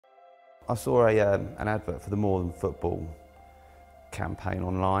I saw an advert for the More Than Football campaign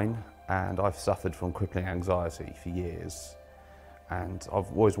online, and I've suffered from crippling anxiety for years, and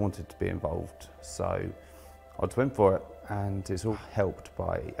I've always wanted to be involved, so I just went for it, and it's all helped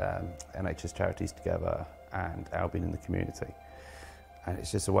by NHS Charities together and Albion in the community. And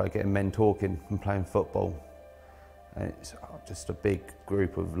it's just a way of getting men talking and playing football. And it's just a big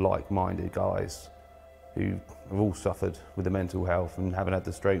group of like-minded guys who have all suffered with the mental health and haven't had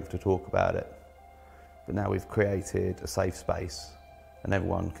the strength to talk about it. But now we've created a safe space and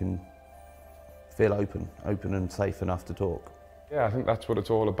everyone can feel open and safe enough to talk. Yeah, I think that's what it's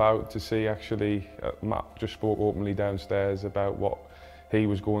all about, to see actually, Matt just spoke openly downstairs about what he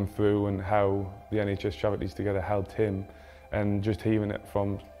was going through and how the NHS Charities together helped him, and just hearing it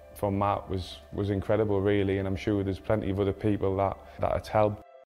from Matt was incredible really, and I'm sure there's plenty of other people that it's helped.